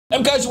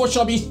Hey guys, you're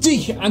watching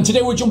RBHD, and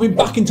today we're jumping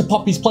back into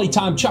Poppy's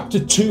Playtime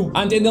Chapter 2.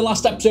 And in the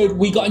last episode,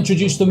 we got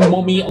introduced to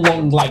Mummy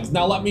Longlegs.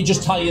 Now, let me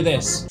just tell you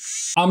this.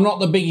 I'm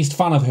not the biggest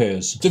fan of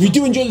hers. So if you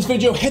do enjoy this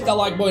video, hit that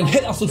like button,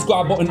 hit that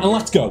subscribe button, and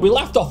let's go. We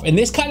left off in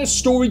this kind of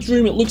storage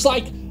room. It looks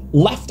like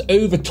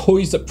leftover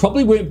toys that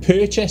probably weren't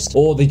purchased,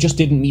 or they just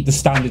didn't meet the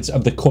standards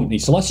of the company.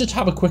 So let's just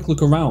have a quick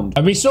look around.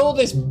 And we saw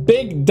this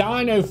big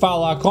dino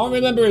fella. I can't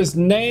remember his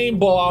name,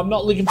 but I'm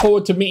not looking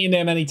forward to meeting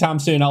him anytime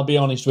soon, I'll be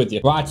honest with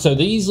you. Right, so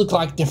these look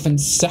like different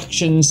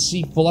sections.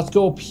 See, well, let's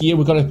go up here.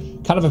 We've got a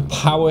kind of a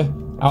power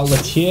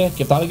outlet here.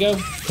 Give that a go.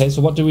 Okay,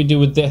 so what do we do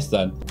with this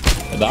then?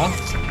 Like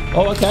that?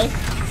 Oh, okay.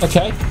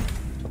 Okay.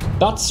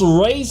 That's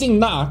raising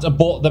that,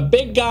 but the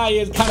big guy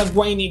is kind of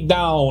weighing it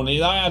down.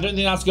 I don't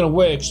think that's going to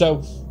work.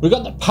 So we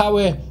got the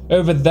power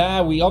over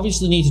there. We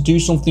obviously need to do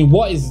something.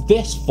 What is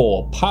this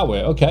for? Power.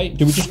 Okay.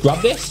 Do we just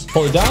grab this?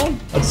 Pull it down?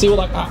 Let's see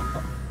what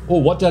oh,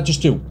 what did I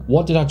just do?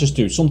 What did I just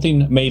do?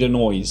 Something made a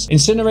noise.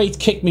 Incinerate,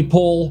 kick me,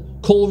 pull.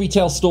 Call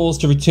retail stores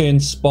to return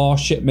sparse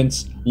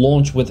shipments.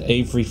 Launch with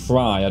Avery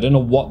Fry. I don't know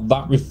what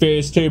that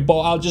refers to, but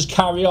I'll just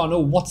carry on. Oh,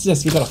 what's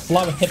this? We got a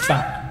flower. Hit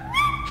that.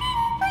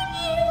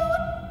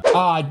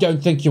 I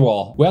don't think you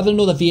are. We have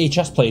another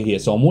VHS player here,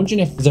 so I'm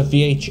wondering if there's a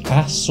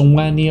VHS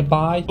somewhere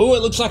nearby. Oh,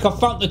 it looks like I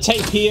found the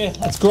tape here.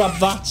 Let's grab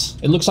that.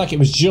 It looks like it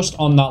was just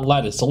on that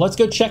ladder. So let's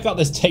go check out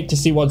this tape to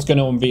see what's going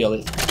to unveil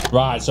it.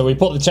 Right, so we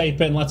put the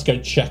tape in. Let's go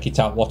check it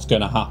out. What's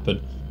going to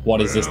happen? What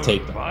is this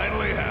tape?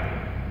 Finally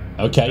happened.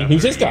 Okay,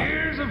 who's this guy?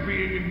 Years of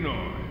being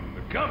ignored.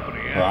 The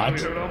company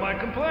actually heard all my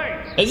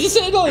complaints. Is he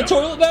sitting on the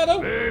toilet there,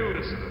 though? They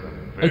listened to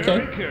them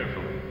very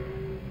carefully.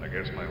 I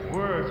guess my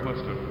words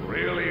must have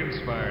really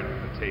inspired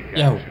them to take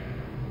action.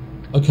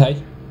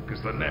 Okay.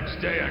 Because the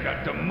next day I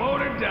got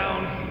demoted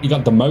down. You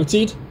got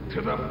demoted?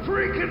 To the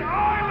freaking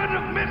island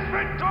of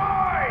misfit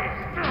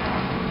toys!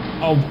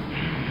 Oh.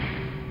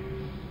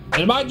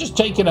 Am I just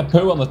taking a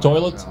poo on the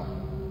toilet?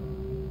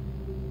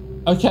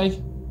 Okay.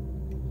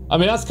 I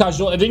mean, that's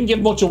casual. It didn't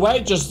give much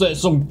away, just that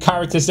some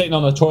character sitting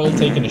on the toilet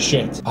taking a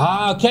shit.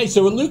 Ah, okay,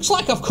 so it looks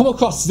like I've come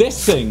across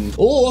this thing.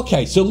 Oh,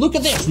 okay, so look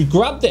at this. We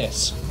grabbed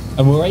this,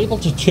 and we're able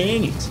to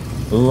turn it.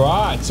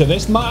 Right, so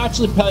this might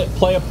actually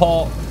play a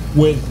part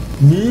with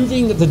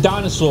moving the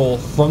dinosaur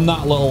from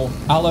that little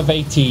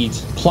elevated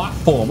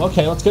platform.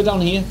 Okay, let's go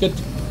down here. Go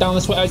down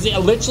this way. Is it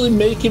literally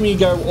making me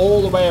go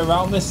all the way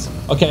around this?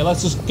 Okay,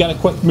 let's just get a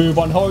quick move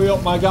on. Hurry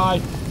up, my guy.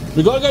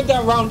 We gotta go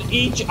down around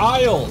each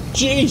aisle.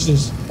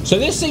 Jesus. So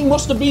this thing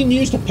must have been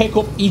used to pick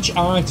up each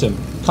item.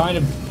 Kind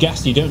of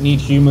guess you don't need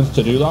humans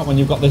to do that when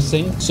you've got this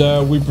thing.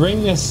 So we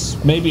bring this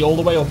maybe all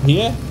the way up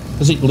here.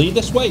 Does it lead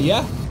this way?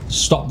 Yeah.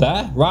 Stop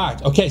there.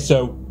 Right. Okay,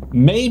 so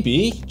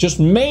maybe, just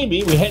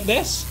maybe, we hit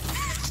this.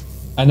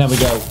 And there we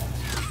go.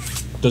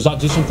 Does that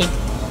do something?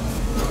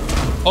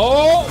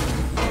 Oh!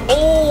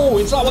 Oh!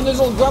 It's like one of those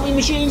little grabbing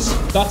machines.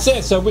 That's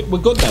it. So we're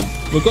good then.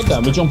 We're good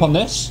then. We jump on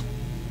this.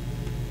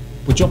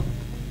 We jump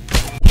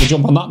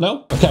on that.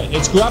 No? Okay,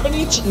 it's grabbing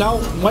each. Now,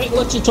 when it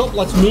lets it up,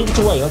 let's move it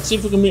away. Let's see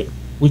if we can move.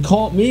 We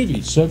can't move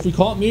it. So if we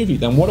can't move it,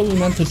 then what are we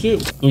meant to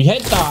do? We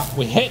hit that.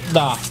 We hit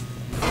that.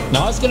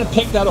 Now it's going to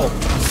pick that up.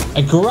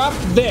 I grab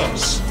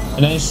this,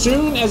 and then as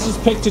soon as it's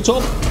picked it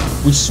up,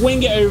 we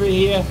swing it over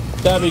here.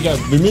 There we go.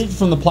 We moved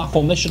from the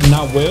platform. This should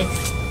now work,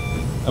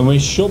 and we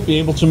should be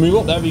able to move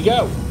up. There we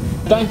go.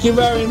 Thank you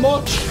very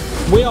much.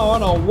 We are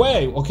on our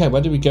way. Okay,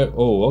 where do we go?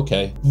 Oh,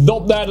 okay.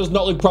 Up there does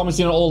not look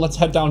promising at all. Let's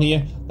head down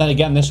here. Then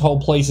again, this whole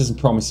place isn't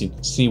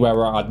promising. See where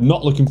we're at.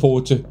 Not looking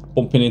forward to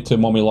bumping into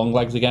Mummy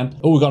Longlegs again.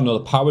 Oh, we got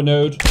another power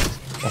node.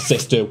 What's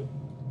this do?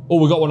 Oh,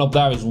 we got one up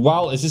there as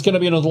well. Is this going to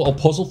be another little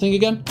puzzle thing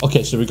again?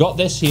 Okay, so we got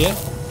this here.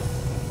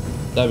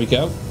 There we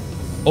go.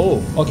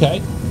 Oh,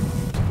 okay.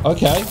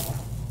 Okay.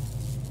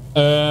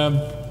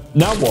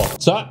 Now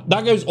what? So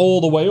that goes all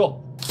the way up.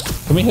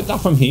 Can we hit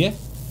that from here?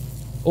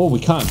 Oh,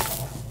 we can.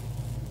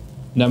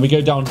 And then we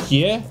go down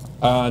here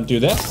and do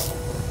this.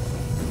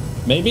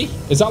 Maybe?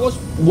 Is that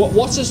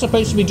what's it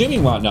supposed to be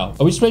doing right now?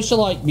 Are we supposed to,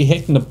 like, be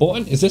hitting the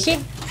button? Is this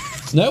it?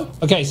 No?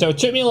 Okay, so it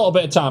took me a little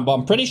bit of time, but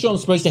I'm pretty sure I'm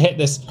supposed to hit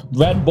this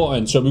red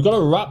button. So we've got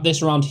to wrap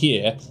this around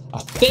here. I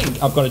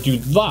think I've got to do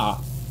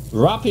that.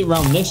 Wrap it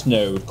around this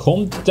node.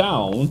 Come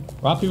down.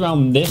 Wrap it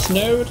around this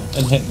node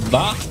and hit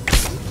that.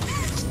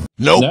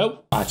 Nope.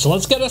 No? Alright, so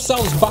let's get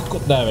ourselves back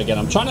up there again.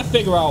 I'm trying to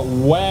figure out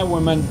where we're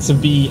meant to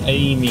be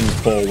aiming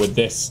for with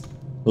this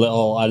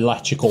little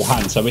electrical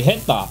hand. So we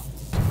hit that.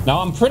 Now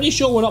I'm pretty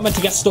sure we're not meant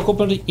to get stuck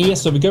up in here.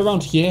 So we go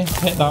around here.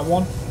 Hit that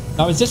one.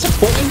 Now is this a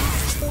button?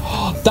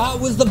 That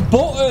was the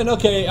button.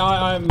 Okay,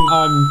 I'm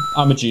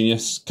a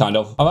genius, kind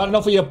of. I've had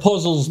enough of your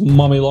puzzles,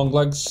 Mummy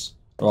Longlegs.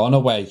 We're on our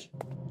way.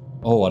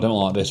 Oh, I don't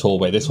like this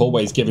hallway. This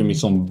hallway is giving me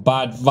some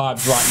bad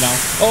vibes right now.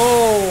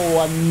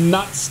 Oh, and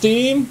that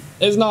steam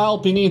is not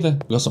helping either.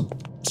 We got some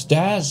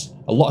stairs.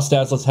 A lot of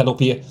stairs. Let's head up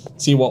here.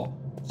 See what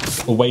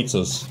awaits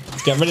us.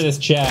 Let's get rid of this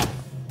chair.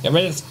 Get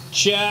rid of this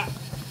chair.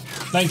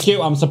 Thank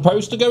you. I'm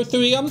supposed to go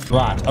through here.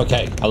 Right.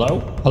 Okay. Hello?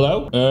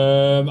 Hello?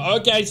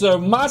 Okay, so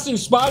massive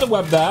spider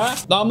web there.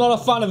 I'm not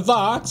a fan of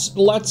that.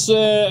 Let's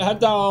head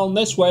down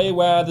this way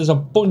where there's a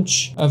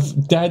bunch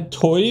of dead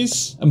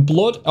toys and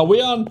blood. Are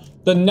we on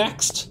the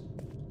next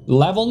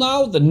level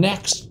now? The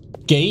next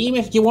game,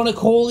 if you want to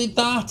call it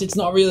that? It's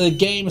not really a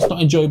game. It's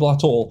not enjoyable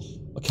at all.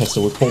 Okay,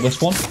 so we'll pull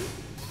this one.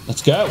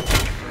 Let's go.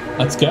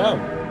 Let's go.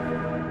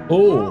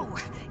 Oh.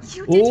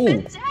 You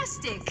did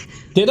fantastic.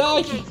 Did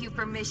I? Who gave you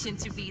permission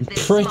to be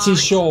this Pretty smart?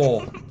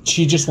 sure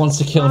she just wants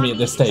to kill me at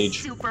this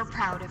stage. Super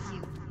proud of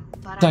you.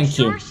 But Thank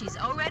you. I'm sure she's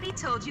already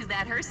told you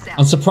that herself.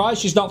 I'm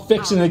surprised she's not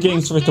fixing the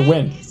games for it to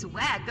win. It's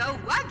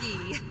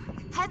WACK-A-WUGGY.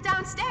 Head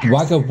downstairs.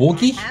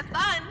 WACK-A-WUGGY? Have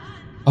fun.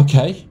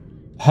 Okay.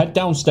 Head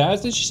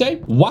downstairs, did she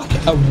say?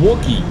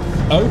 WACK-A-WUGGY.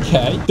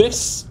 Okay.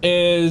 This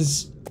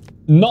is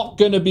not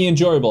going to be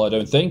enjoyable, I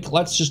don't think.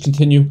 Let's just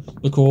continue.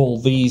 Look at all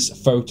these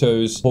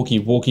photos.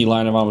 Wuggy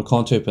lying around. We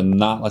can't open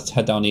that. Let's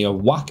head down here.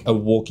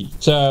 WACK-A-WUGGY.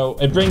 So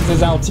it brings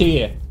us out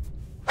here.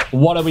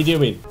 What are we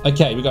doing?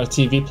 Okay, we got a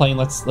TV playing.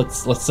 Let's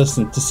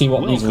listen to see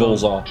what these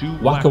rules are.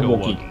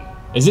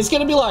 WACK-A-WUGGY. Is this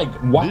going to be like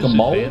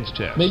whack-a-mole? This advanced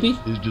test maybe?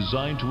 is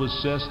designed to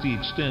assess the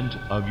extent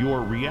of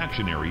your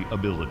reactionary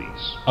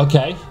abilities.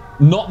 Okay.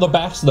 Not the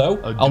best though,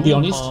 I'll be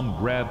honest. A dual palm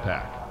grab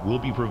pack will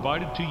be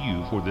provided to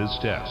you for this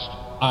test.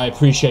 I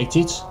appreciate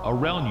it.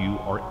 Around you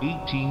are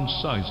 18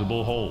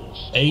 sizable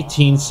holes.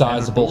 18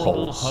 sizable An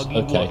adorable holes.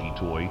 Huggy Okay. Wuggy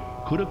toy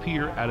could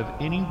appear out of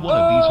any one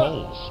of these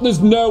holes. There's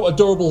no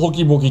adorable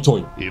Huggy Wuggy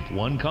toy. If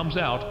one comes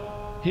out,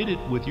 hit it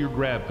with your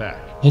grab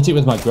pack. Hit it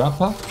with my grab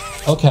pack?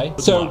 Okay.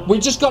 So we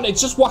just got,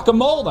 it's just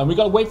whack-a-mole then. We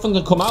got to wait for them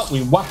to come out.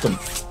 We whack them.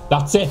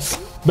 That's it.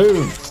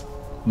 Boom.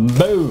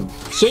 Boom.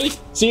 See?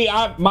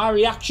 My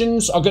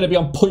reactions are going to be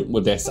on point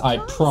with this. I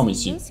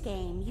promise you. This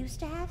game used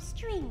to have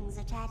strings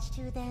attached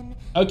to them.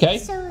 Okay.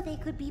 So they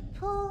could be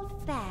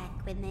pulled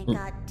back when they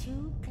got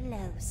too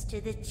close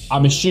to the tree.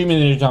 I'm assuming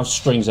they don't have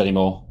strings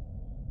anymore.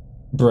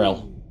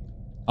 Brill.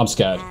 I'm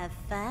scared. Have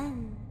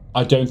fun.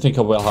 I don't think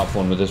I will have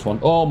fun with this one.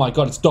 Oh my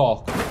god, it's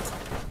dark.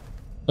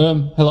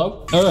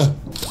 Hello?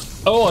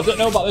 Oh, I don't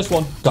know about this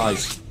one.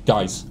 Guys.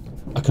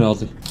 I can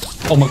hardly...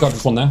 Oh my god,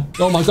 there's one there.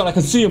 Oh my god, I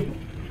can see him.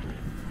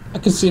 I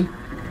can see him.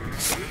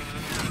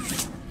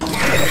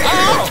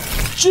 Ow!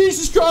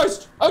 Jesus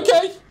Christ!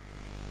 Okay.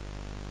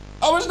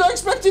 I was not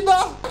expecting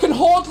that. I can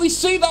hardly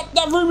see that.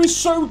 That room is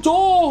so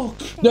dark.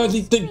 No,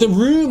 the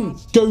room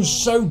goes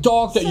so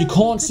dark that you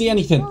can't see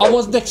anything. I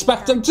wasn't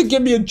expecting them to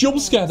give me a jump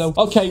scare though.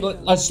 Okay,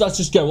 let's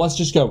just go. Let's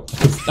just go.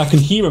 I can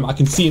hear him. I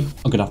can see him.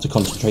 I'm gonna have to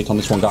concentrate on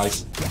this one,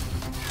 guys.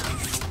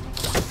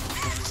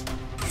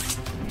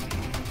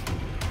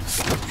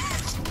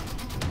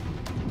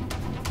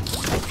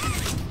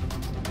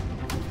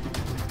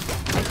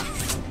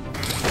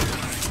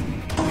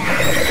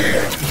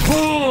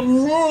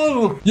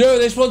 Yo,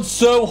 this one's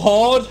so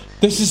hard.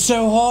 This is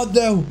so hard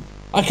though.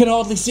 I can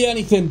hardly see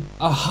anything.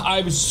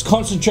 I was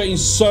concentrating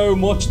so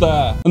much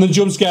there. And the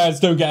jump scares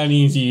don't get any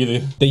easy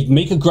either. They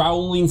make a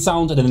growling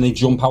sound and then they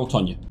jump out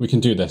on you. We can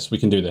do this. We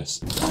can do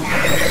this.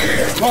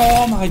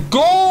 Oh my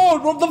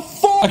god, what the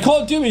fuck? I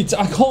can't do it.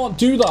 I can't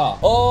do that.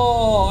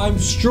 Oh, I'm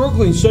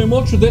struggling so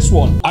much with this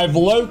one. I've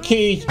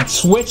low-key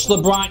switched the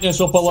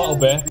brightness up a little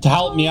bit to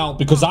help me out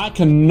because I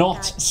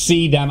cannot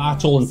see them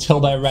at all until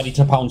they're ready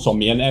to pounce on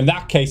me. And in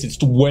that case,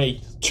 it's way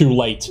too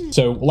late.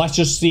 So let's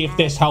just see if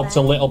this helps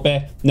a little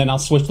bit. And then I'll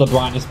switch the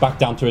brightness back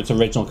down to its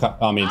original.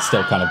 I mean, it's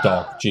still kind of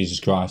dark.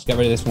 Jesus Christ. Get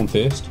rid of this one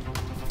first.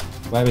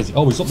 Where is he?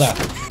 Oh, he's up there.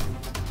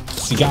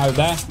 This guy over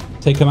there.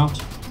 Take him out.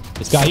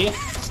 This guy here.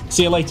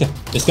 See you later.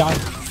 This guy,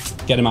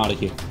 get him out of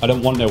here. I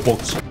don't want no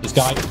hooks. This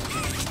guy,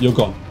 you're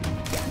gone.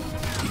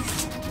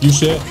 You,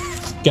 sir,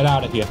 get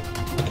out of here.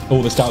 Okay.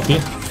 Oh, this guy up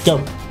here. Go.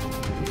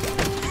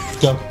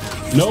 Go.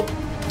 Nope.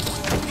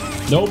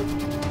 Nope.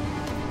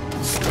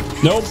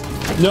 Nope.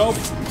 Nope.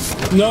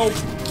 Nope.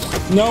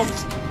 Nope.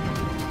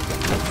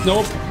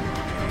 Nope.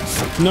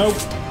 Nope.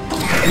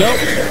 Nope.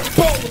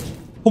 But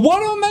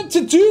what am I meant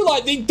to do?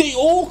 Like, they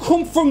all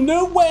come from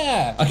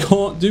nowhere. I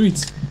can't do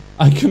it.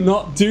 I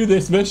cannot do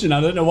this mission.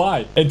 I don't know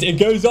why. It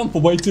goes on for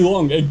way too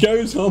long. It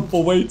goes on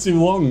for way too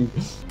long.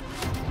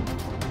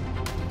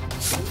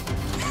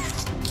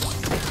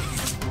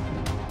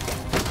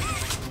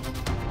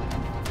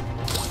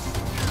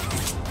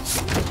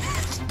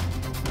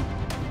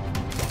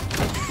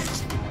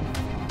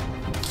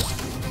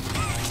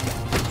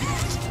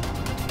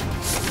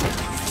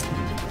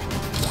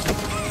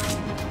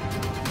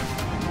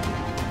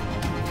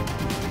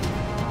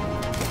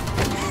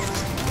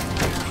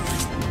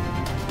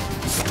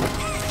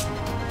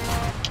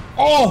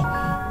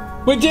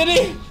 Oh, we did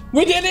it.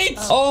 We did it.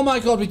 Oh my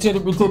God, we did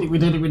it. We did it. We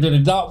did it. We did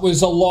it. That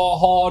was a lot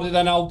harder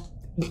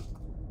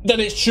than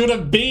it should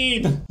have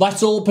been.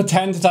 Let's all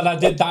pretend that I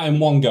did that in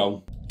one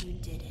go. You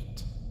did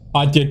it.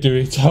 I did do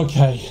it.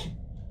 Okay.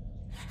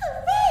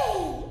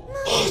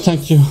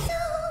 Thank you.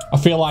 I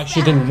feel like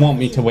she didn't want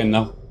me to win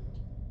though.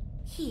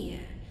 Here,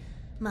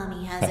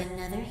 Mommy has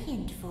another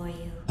hint for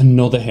you.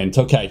 Another hint.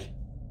 Okay.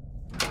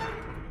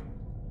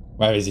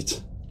 Where is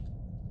it?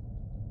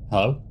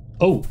 Hello?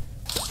 Oh,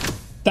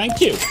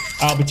 thank you.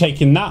 I'll be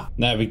taking that.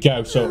 There we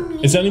go. So,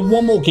 is there only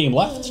one more game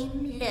left?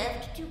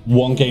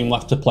 One game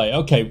left to play.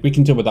 Okay, we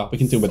can deal with that. We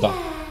can deal with that.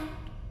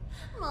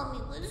 Mommy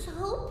was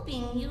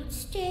hoping you'd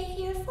stay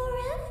here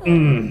forever.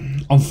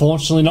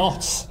 Unfortunately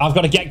not. I've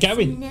got to get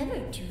going. Never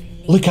too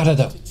late. Look at her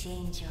though. To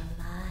change your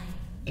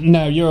mind.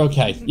 No, you're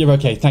okay. You're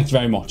okay. Thanks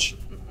very much.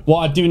 What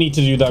I do need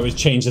to do though is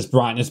change this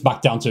brightness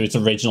back down to its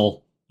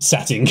original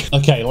setting.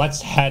 Okay,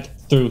 let's head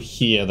through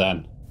here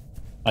then.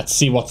 Let's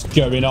see what's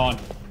going on.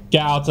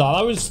 Get out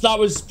of that. That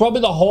was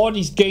probably the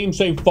hardest game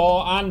so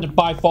far, and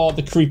by far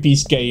the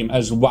creepiest game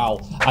as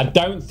well. I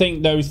don't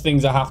think those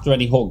things are after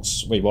any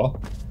hugs. Wait, what?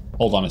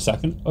 Hold on a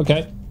second.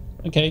 Okay.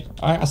 Okay.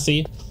 I see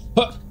you.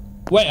 Huh.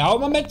 Wait, how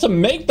am I meant to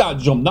make that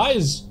jump?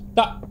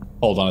 That.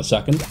 Hold on a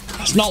second.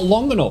 That's not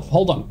long enough.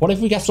 Hold on. What if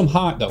we get some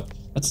height though?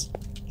 Let's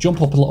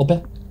jump up a little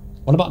bit.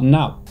 What about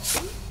now?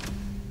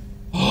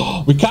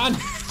 We can.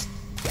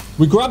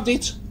 We grabbed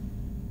it.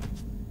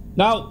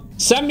 Now,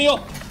 send me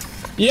up.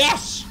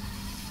 Yes.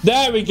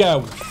 There we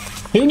go.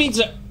 Who needs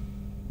it?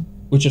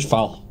 We just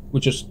fell. We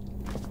just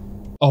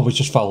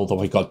fell all the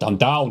way goddamn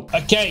down.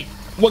 Okay,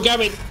 we're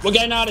going. We're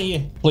getting out of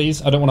here.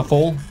 Please, I don't want to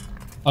fall.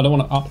 I don't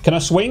want to. Can I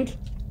swing?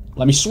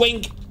 Let me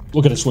swing.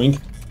 We're gonna swing.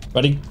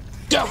 Ready?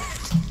 Go.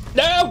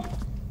 No.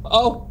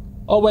 Oh,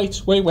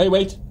 wait.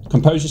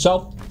 Compose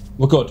yourself.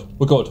 We're good.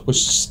 We're good. We're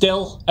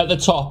still at the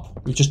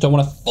top. We just don't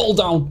want to fall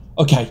down.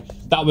 Okay,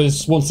 that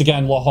was once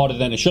again a lot harder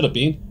than it should have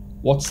been.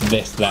 What's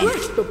this then?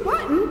 Push the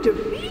button to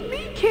feed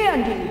me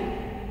candy.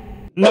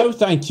 No,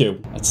 thank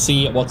you. Let's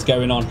see what's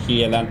going on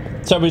here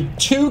then. So we're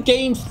 2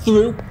 games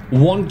through,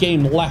 1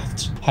 game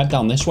left. Head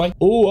down this way.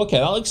 Oh, okay.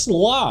 That looks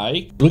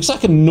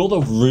like another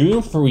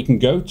room where we can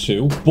go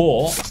to,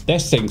 but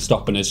this thing's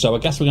stopping us. So I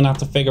guess we're gonna have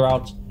to figure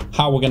out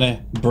how we're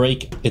gonna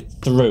break it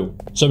through.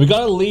 So we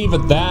gotta leave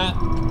it there.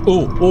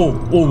 Oh,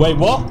 wait,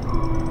 what?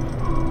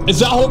 Is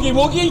that Huggy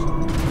Wuggy?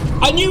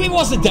 I knew he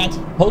wasn't dead.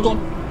 Hold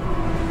on.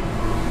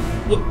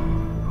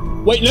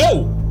 Wait,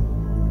 no.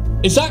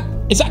 Is that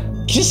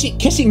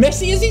Kissy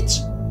Missy, is it?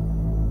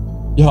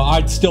 Yeah,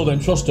 I still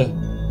don't trust her.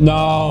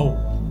 No,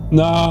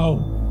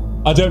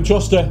 I don't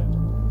trust her.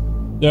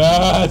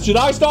 Should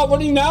I start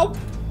running now?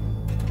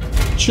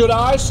 Should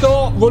I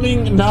start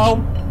running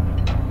now?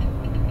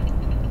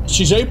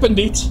 She's opened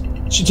it.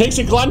 She takes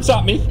a glance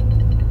at me,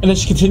 and then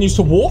she continues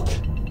to walk.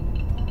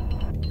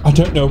 I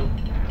don't know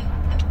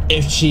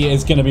if she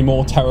is going to be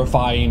more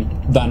terrifying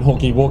than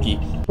Huggy Wuggy.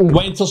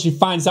 Wait until she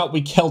finds out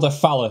we killed a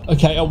fella.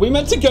 Okay, are we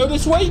meant to go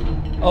this way?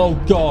 Oh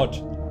God,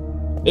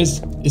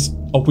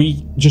 are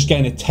we just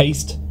getting a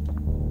taste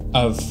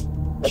of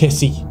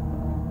Kissy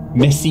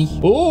Missy?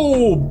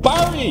 Oh,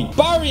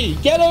 Barry,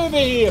 get over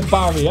here,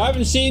 Barry. I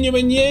haven't seen you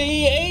in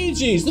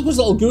ages. Look at his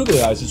little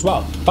googly eyes as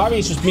well. Barry,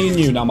 it's just me and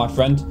you now, my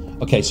friend.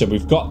 Okay, so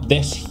we've got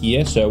this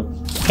here. So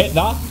hit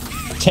that.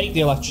 Take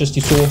the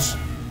electricity source.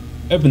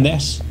 Open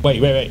this.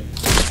 Wait.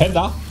 Hit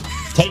that.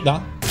 Take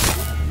that.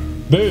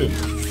 Boom.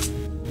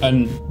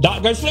 And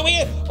that goes through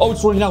here. Oh,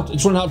 it's running out.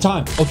 It's running out of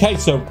time. Okay,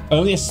 so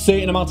only a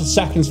certain amount of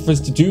seconds for us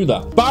to do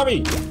that.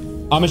 Barry,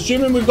 I'm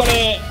assuming we've got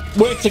to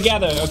work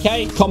together,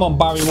 okay? Come on,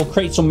 Barry. We'll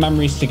create some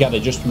memories together.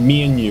 Just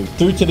me and you.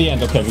 Through to the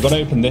end. Okay, we've got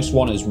to open this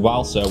one as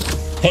well. So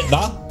hit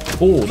that.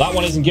 Oh, that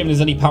one isn't giving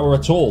us any power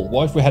at all.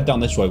 What if we head down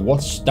this way?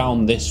 What's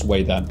down this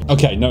way then?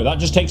 Okay, no, that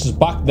just takes us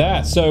back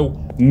there. So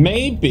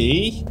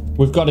maybe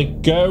we've got to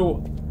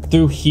go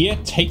through here.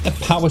 Take the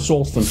power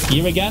source from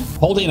here again.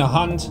 Hold it in a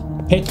hand.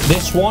 Hit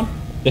this one.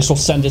 This will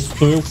send us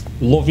through.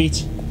 Love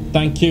it.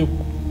 Thank you.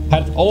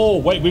 Oh,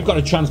 wait. We've got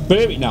to transfer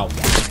it now.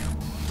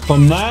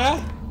 From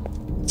there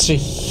to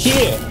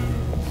here.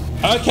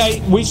 Okay.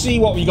 We see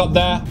what we got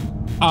there.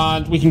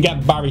 And we can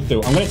get Barry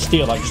through. I'm going to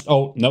steal that.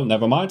 Oh, no.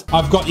 Never mind.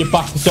 I've got your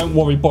back. Don't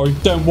worry, buddy.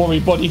 Don't worry,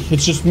 buddy.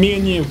 It's just me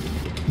and you.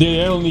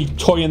 The only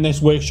toy in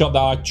this workshop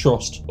that I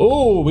trust.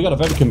 Oh, we got a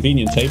very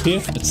convenient tape here.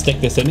 Let's stick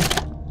this in.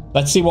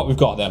 Let's see what we've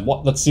got then.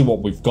 Let's see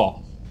what we've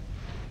got.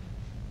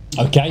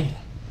 Okay.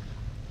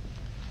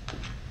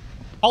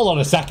 Hold on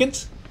a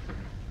second.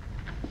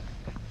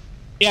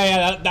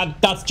 Yeah,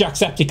 that's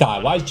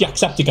Jacksepticeye. Why is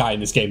Jacksepticeye in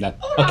this game then?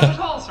 Oh, not at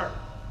all, sir.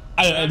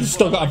 It's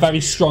still got a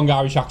very strong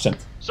Irish accent.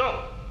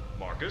 So,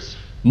 Marcus.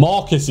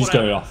 Marcus is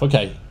going off.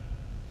 Okay.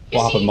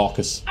 What happened,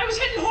 Marcus? I was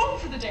heading home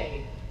for the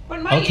day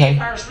when my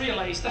A-Bars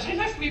realised that I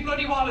left me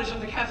bloody wallet in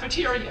the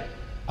cafeteria.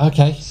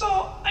 Okay.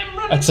 So I'm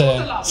running That's through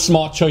the a lobby.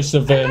 smart choice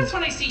of That's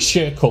when I see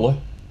shirt colour.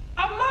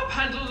 a mop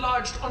handle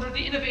lodged under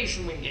the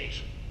innovation wing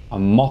gate. A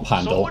mop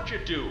handle. So what'd you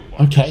do,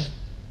 Marcus? Okay.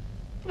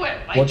 Well,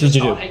 What did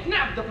you do? I'd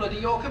nab the bloody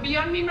yoke and be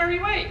on me merry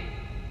way.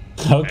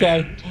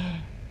 Okay.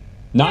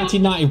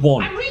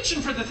 1991. I'm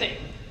reaching for the thing,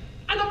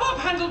 and the mop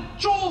handle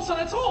jolts on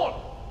its own.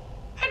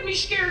 Had me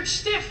scared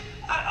stiff.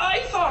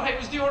 I thought I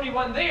was the only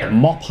one there. The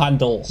mop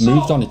handle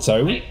moved on its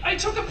own. I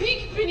took a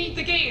peek beneath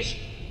the gate,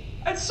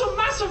 and some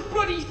massive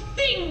bloody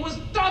thing was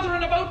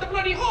doddering about the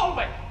bloody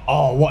hallway.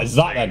 Oh, what is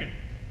that then?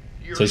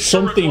 You're So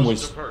sure something it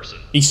was. wasn't a person?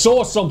 He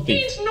saw something.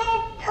 Ain't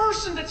no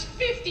person that's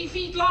 50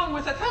 feet long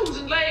with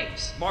 1,000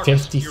 legs.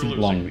 Marcus, 50 you're feet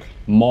losing long. me. Maybe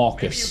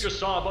Marcus. you just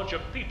saw a bunch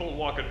of people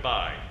walking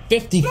by.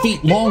 50 Look, feet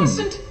it long.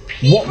 wasn't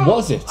people, What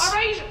was it? All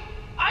right,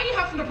 I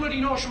haven't a bloody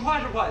notion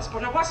what it was,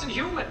 but it wasn't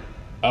human.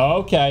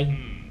 Okay.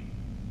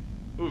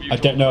 Who have you I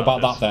don't told know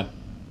about this? that then.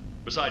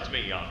 Besides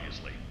me,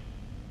 obviously.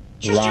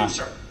 Just Right. you,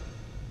 sir.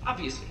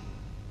 Obviously.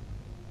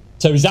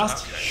 So he's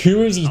asked,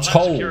 who is he I'll have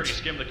told? security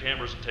skim the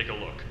cameras and take a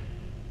look.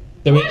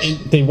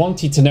 They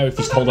wanted to know if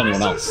he's But told the anyone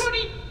bastard else.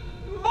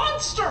 bloody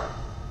monster!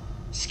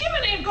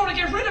 Skimming ain't gonna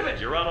get rid of it.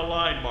 You're out of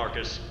line,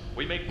 Marcus.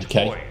 We make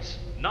Okay. toys,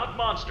 not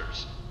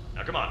monsters.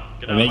 Now come on,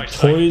 get We out of my make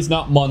sight. toys,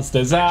 not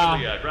monsters.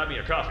 Actually, grab me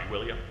a coffee,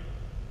 will you?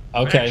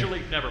 Okay.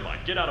 Actually, never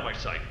mind. Get out of my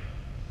sight.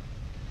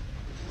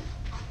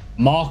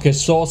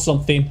 Marcus saw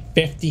something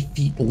 50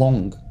 feet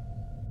long.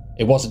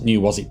 It wasn't you,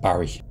 was it,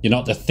 Barry? You're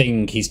not the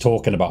thing he's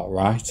talking about,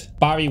 right?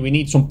 Barry, we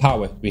need some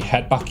power. We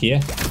head back here.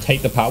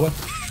 Take the power.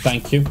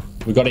 Thank you.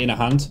 We got it in a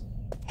hand.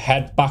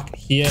 Head back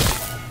here.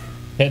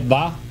 Hit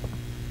that.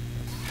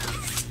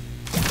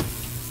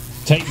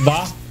 Take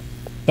that.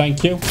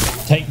 Thank you.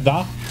 Take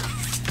that.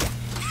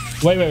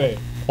 Wait.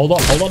 Hold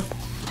on.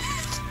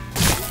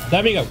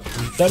 There we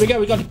go.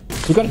 We got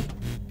it.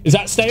 Is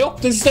that stay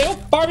up? Does it stay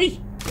up, Barry?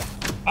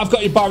 I've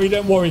got you, Barry.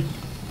 Don't worry.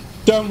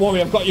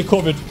 I've got you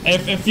covered.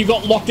 If you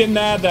got locked in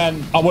there,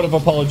 then I would have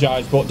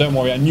apologized, but don't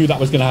worry. I knew that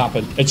was going to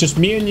happen. It's just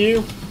me and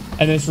you,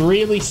 and this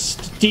really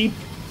steep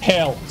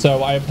hill.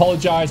 So I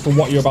apologize for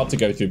what you're about to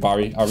go through,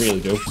 Barry. I really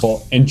do.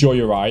 But enjoy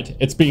your ride.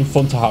 It's been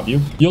fun to have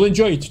you. You'll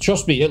enjoy it.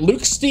 Trust me. It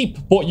looks steep,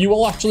 but you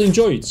will actually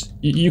enjoy it.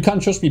 You can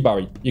trust me,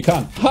 Barry. You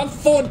can. Have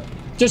fun.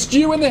 Just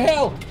you in the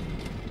hill.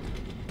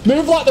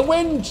 Move like the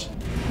wind.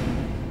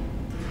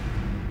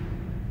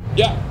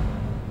 Yeah.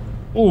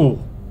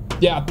 Ooh.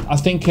 Yeah, I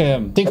think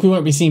we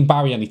won't be seeing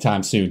Barry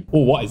anytime soon.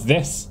 Oh, what is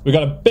this? We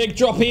got a big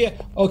drop here.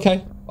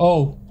 Okay.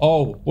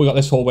 Oh, we got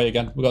this hallway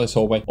again.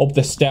 Up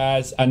the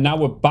stairs. And now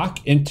we're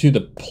back into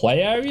the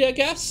play area, I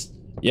guess?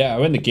 Yeah,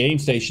 we're in the game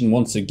station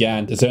once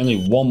again. There's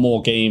only one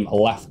more game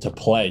left to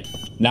play.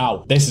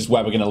 Now, this is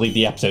where we're going to leave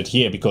the episode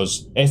here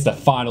because it's the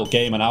final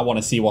game and I want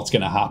to see what's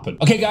going to happen.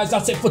 Okay, guys,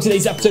 that's it for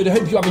today's episode. I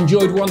hope you have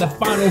enjoyed. We're on the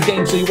final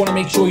game, so you want to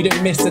make sure you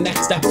don't miss the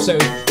next episode.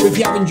 But if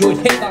you have enjoyed,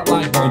 hit that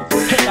like button,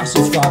 hit that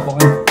subscribe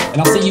button,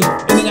 and I'll see you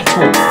in the next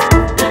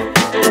one.